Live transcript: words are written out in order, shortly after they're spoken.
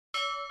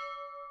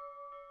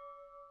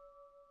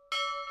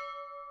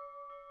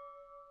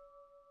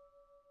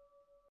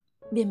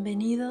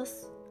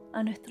Bienvenidos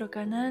a nuestro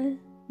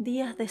canal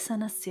Días de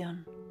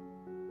Sanación.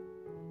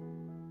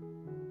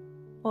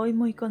 Hoy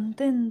muy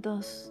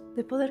contentos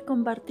de poder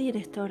compartir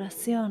esta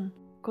oración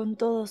con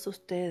todos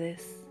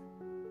ustedes.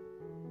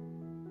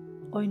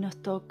 Hoy nos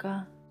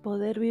toca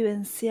poder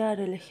vivenciar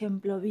el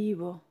ejemplo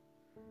vivo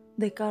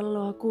de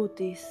CARLO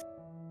ACUTIS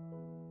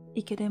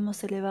y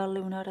queremos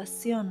elevarle una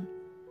oración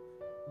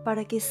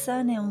para que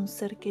sane a un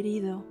ser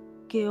querido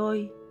que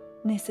hoy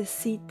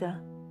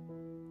necesita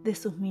de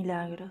sus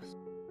milagros.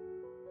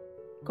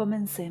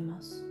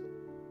 Comencemos.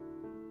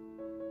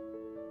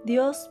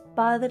 Dios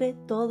Padre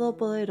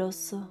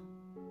Todopoderoso,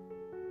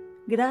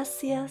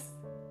 gracias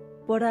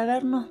por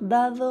habernos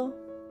dado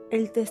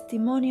el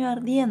testimonio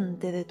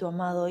ardiente de tu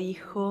amado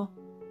Hijo,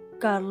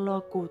 CARLO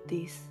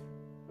ACUTIS.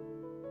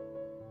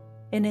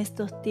 En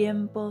estos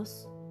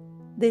tiempos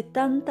de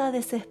tanta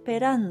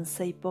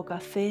desesperanza y poca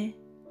fe,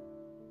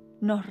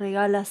 nos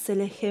regalas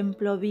el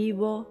ejemplo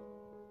vivo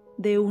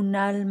de un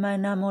alma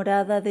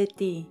enamorada de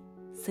ti,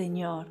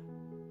 Señor,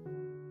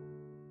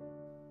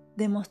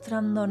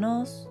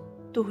 demostrándonos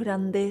tus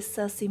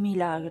grandezas y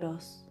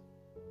milagros.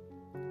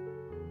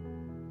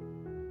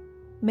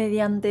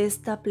 Mediante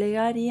esta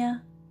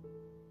plegaria,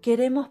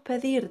 queremos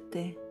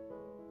pedirte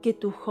que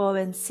tu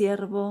joven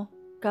siervo,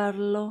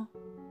 CARLO,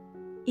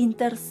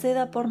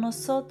 interceda por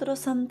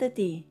nosotros ante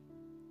ti,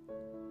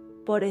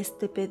 por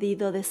este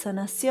pedido de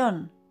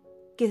sanación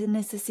que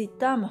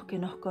necesitamos que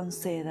nos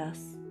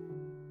concedas.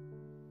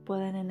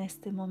 Pueden en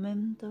este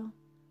momento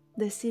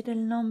decir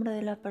el nombre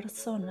de la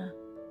persona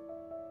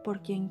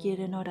por quien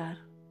quieren orar.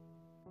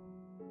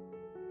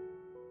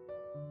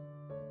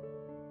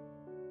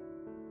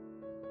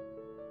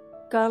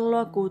 CARLO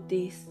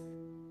ACUTIS,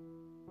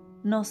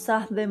 nos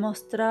has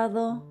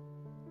demostrado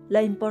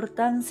la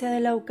importancia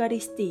de la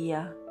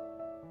Eucaristía,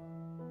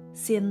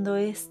 siendo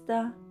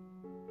esta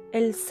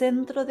el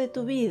centro de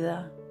tu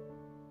vida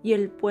y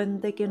el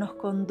puente que nos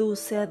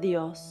conduce a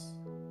Dios.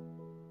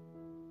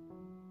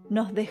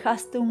 Nos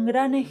dejaste un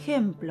gran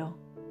ejemplo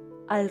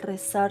al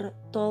rezar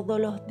todos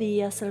los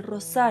días el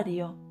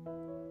rosario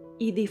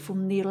y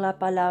difundir la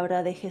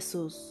palabra de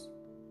Jesús.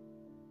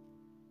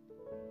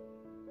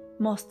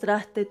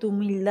 Mostraste tu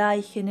humildad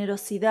y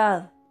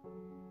generosidad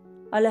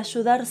al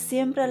ayudar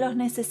siempre a los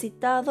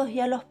necesitados y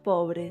a los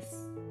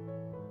pobres,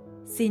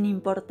 sin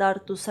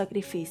importar tus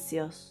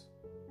sacrificios.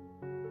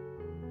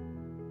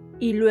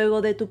 Y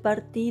luego de tu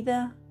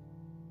partida,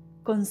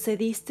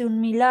 concediste un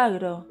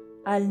milagro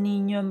al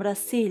niño en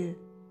Brasil,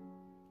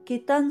 que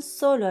tan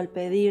solo al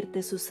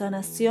pedirte su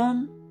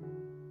sanación,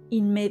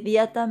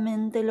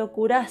 inmediatamente lo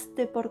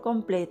curaste por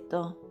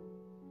completo.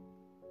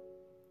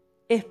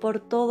 Es por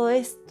todo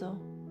esto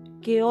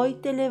que hoy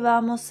te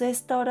elevamos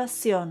esta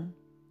oración,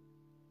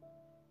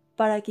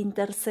 para que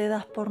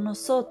intercedas por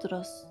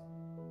nosotros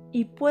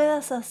y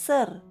puedas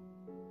hacer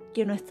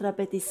que nuestra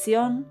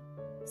petición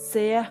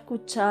sea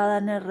escuchada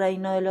en el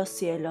reino de los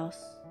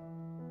cielos.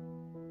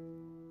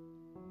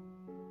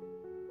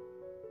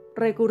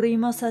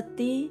 Recurrimos a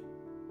ti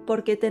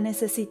porque te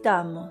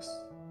necesitamos.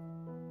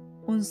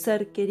 Un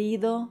ser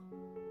querido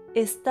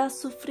está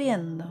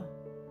sufriendo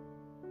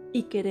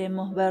y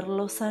queremos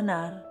verlo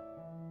sanar,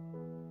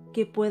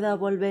 que pueda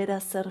volver a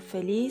ser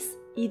feliz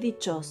y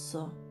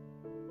dichoso.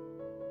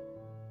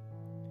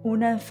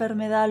 Una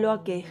enfermedad lo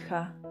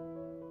aqueja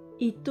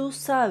y tú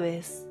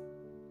sabes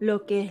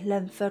lo que es la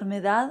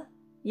enfermedad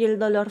y el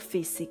dolor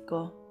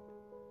físico.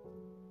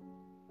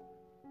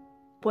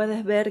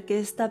 Puedes ver que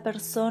esta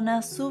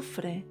persona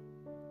sufre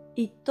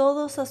y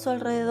todos a su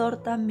alrededor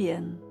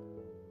también.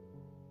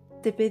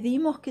 Te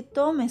pedimos que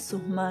tomes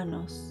sus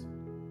manos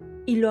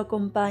y lo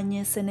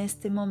acompañes en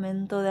este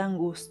momento de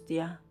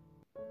angustia.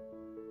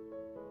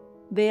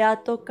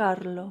 Beato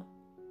CARLO,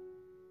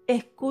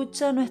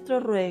 escucha nuestro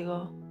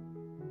ruego.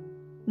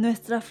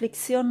 Nuestra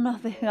aflicción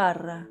nos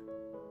desgarra.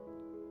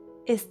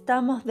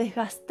 Estamos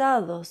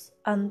desgastados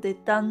ante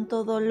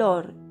tanto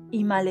dolor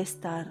y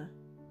malestar.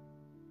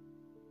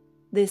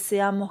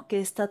 Deseamos que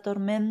esta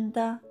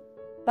tormenta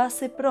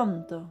pase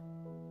pronto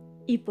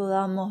y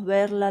podamos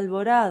ver la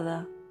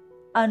alborada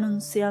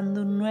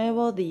anunciando un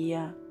nuevo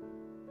día.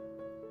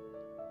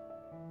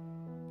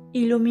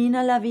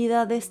 Ilumina la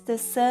vida de este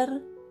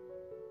ser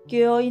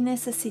que hoy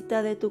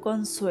necesita de tu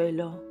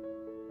consuelo.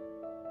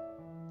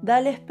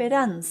 Dale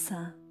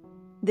esperanza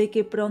de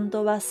que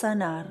pronto va a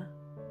sanar.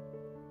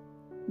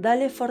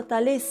 Dale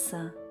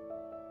fortaleza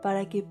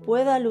para que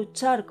pueda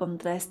luchar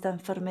contra esta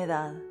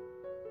enfermedad.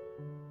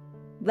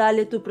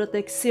 Dale tu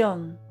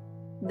protección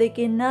de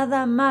que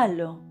nada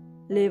malo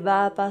le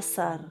va a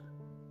pasar.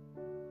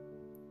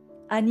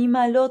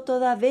 Anímalo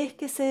toda vez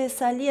que se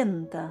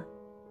desalienta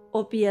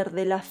o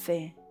pierde la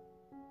fe.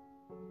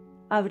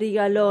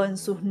 Abrígalo en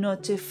sus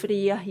noches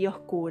frías y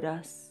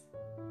oscuras.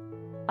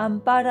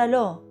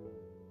 Ampáralo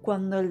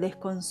cuando el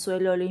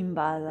desconsuelo lo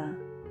invada.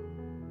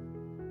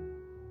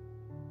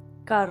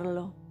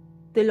 CARLO,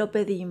 te lo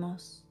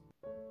pedimos.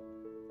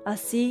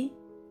 Así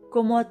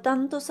como a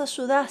tantos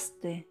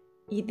ayudaste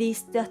y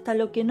diste hasta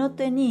lo que no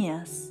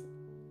tenías,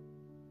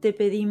 te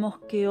pedimos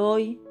que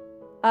hoy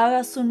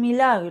hagas un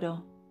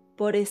milagro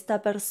por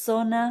esta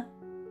persona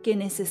que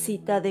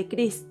necesita de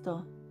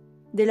Cristo,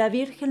 de la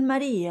Virgen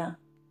María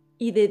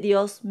y de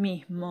Dios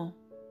mismo.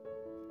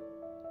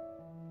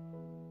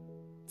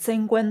 Se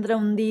encuentra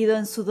hundido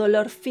en su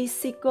dolor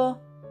físico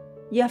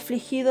y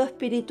afligido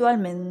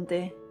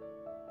espiritualmente,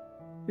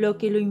 lo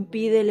que lo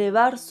impide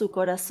elevar su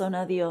corazón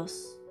a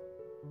Dios.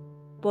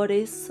 Por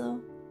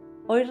eso,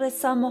 hoy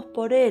rezamos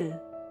por él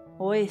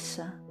o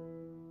ella,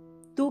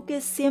 tú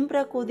que siempre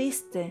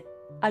acudiste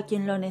a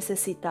quien lo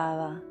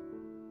necesitaba.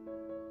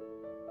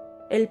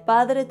 El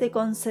Padre te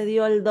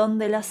concedió el don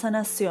de la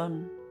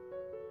sanación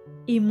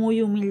y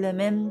muy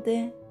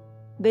humildemente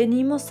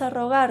venimos a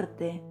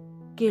rogarte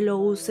que lo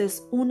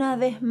uses una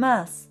vez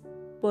más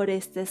por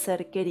este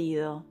ser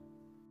querido.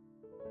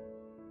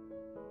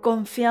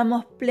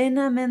 Confiamos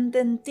plenamente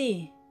en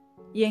ti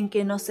y en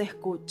que nos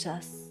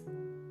escuchas.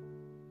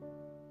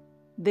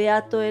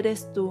 Beato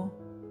eres tú,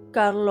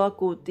 CARLO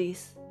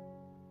ACUTIS,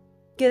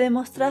 que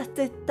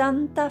demostraste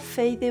tanta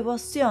fe y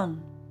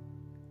devoción,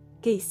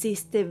 que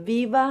hiciste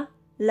viva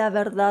la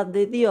verdad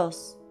de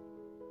Dios,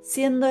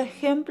 siendo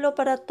ejemplo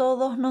para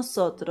todos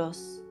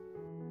nosotros.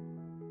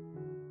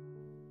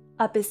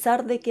 A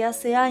pesar de que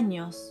hace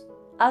años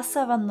has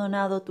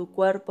abandonado tu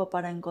cuerpo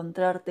para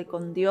encontrarte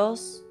con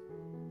Dios,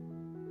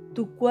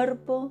 tu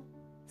cuerpo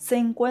se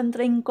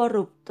encuentra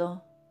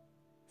incorrupto,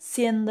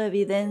 siendo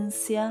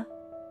evidencia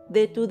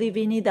de tu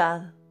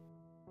divinidad.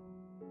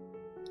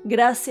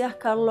 Gracias,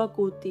 CARLO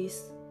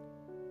ACUTIS,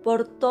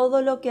 por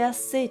todo lo que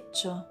has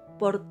hecho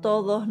por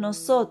todos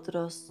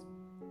nosotros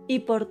y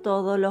por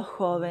todos los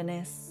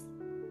jóvenes.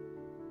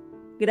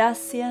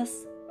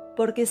 Gracias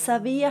porque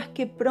sabías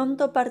que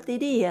pronto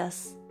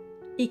partirías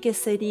y que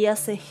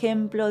serías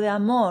ejemplo de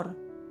amor,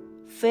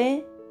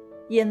 fe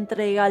y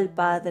entrega al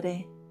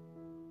Padre.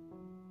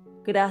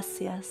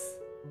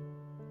 Gracias,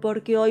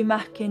 porque hoy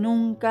más que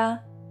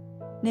nunca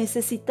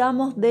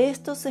necesitamos de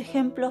estos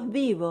ejemplos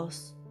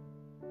vivos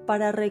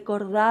para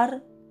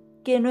recordar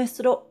que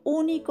nuestro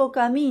único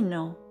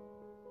camino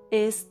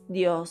es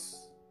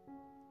Dios.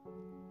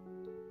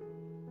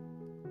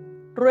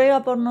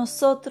 Ruega por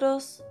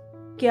nosotros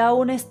que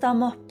aún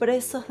estamos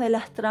presos de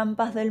las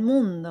trampas del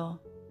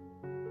mundo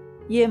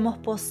y hemos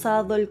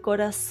posado el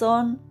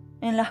corazón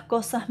en las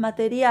cosas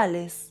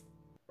materiales,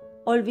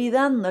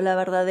 olvidando la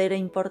verdadera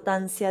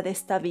importancia de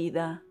esta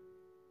vida.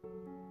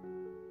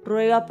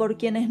 Ruega por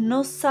quienes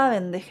no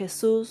saben de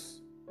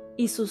Jesús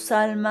y sus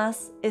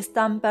almas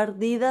están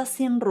perdidas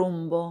sin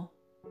rumbo.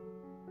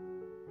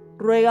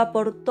 Ruega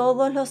por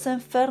todos los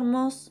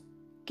enfermos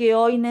que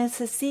hoy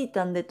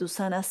necesitan de tu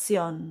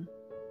sanación.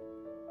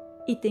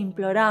 Y te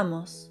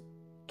imploramos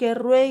que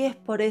ruegues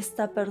por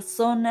esta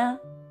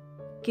persona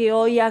que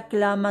hoy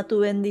aclama tu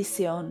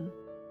bendición.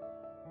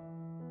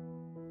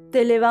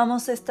 Te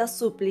elevamos esta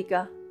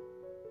súplica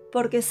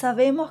porque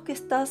sabemos que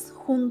estás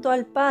junto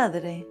al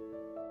Padre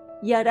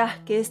y harás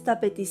que esta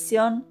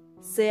petición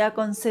sea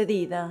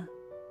concedida,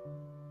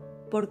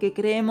 porque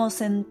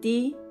creemos en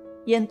ti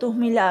y en tus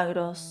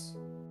milagros,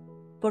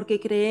 porque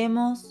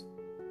creemos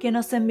que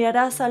nos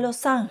enviarás a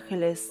los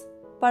ángeles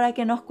para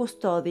que nos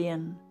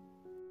custodien.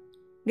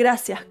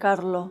 Gracias,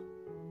 CARLO,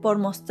 por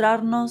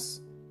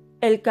mostrarnos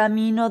el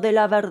camino de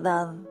la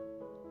verdad.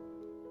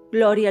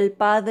 Gloria al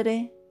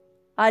Padre,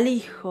 al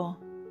Hijo,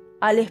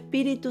 al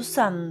Espíritu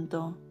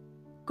Santo,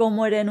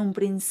 como era en un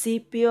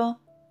principio,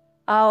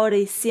 ahora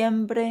y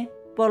siempre,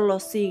 por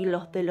los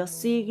siglos de los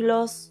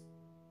siglos.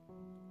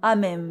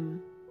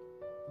 Amén.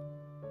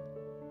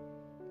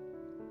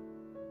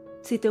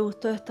 Si te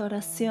gustó esta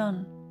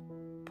oración,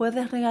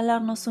 puedes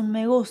regalarnos un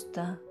me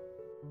gusta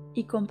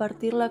y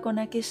compartirla con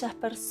aquellas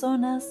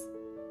personas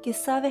que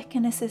sabes que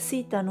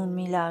necesitan un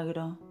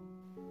milagro.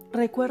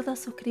 Recuerda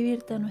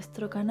suscribirte a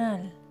nuestro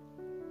canal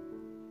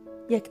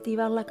y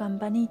activar la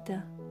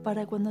campanita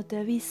para cuando te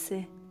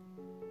avise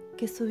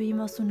que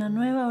subimos una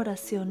nueva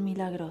oración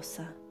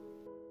milagrosa.